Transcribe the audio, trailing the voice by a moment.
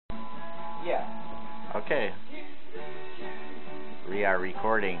Yeah. Okay. We are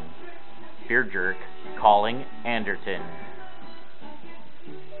recording BeerJerk calling Anderton.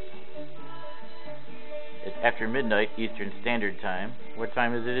 It's after midnight Eastern Standard Time. What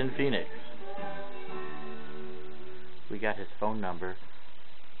time is it in Phoenix? We got his phone number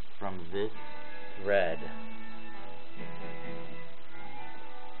from this thread.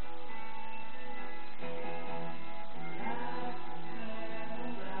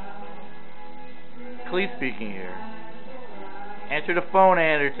 Cle speaking here. Answer the phone,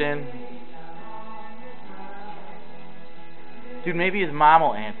 Anderton. Dude, maybe his mom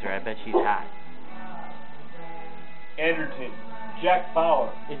will answer. I bet she's hot. Anderton, Jack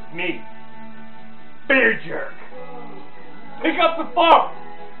Bauer, it's me, BeerJerk. Pick up the phone!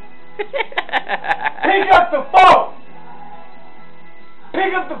 Pick up the phone!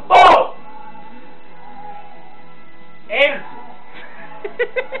 Pick up the phone! Anderton!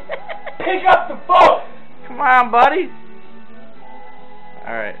 Pick up the phone! Come on, buddy.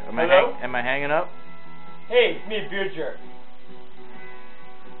 Alright, am I hanging up? Hey, it's me, BeerJerk.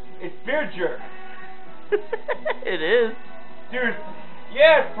 It's BeerJerk. It is. Dude,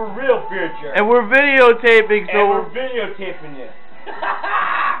 yeah, it's for real, BeerJerk. And we're videotaping, so we're videotaping you.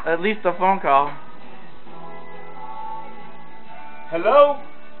 At least a phone call. Hello?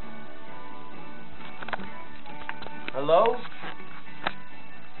 Hello?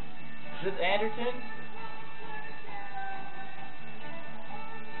 Is this Anderton?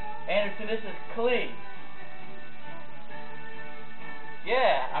 Anderton, this is Cle.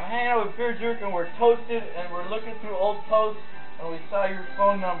 Yeah, I'm hanging out with BeerJerk and we're toasted and we're looking through old posts and we saw your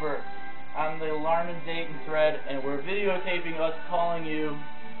phone number on the alarming dating thread and we're videotaping us calling you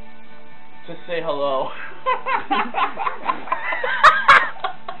to say hello.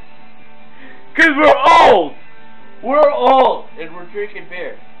 Cause we're old! We're old and we're drinking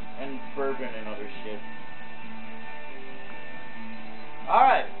beer and bourbon and other shit.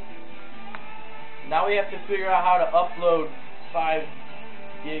 Alright. Now we have to figure out how to upload 5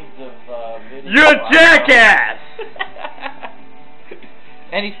 gigs of video. You're a jackass!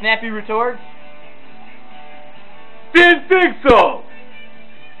 Any snappy retorts? Didn't think so!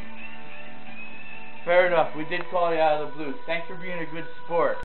 Fair enough, we did call you out of the blue. Thanks for being a good sport.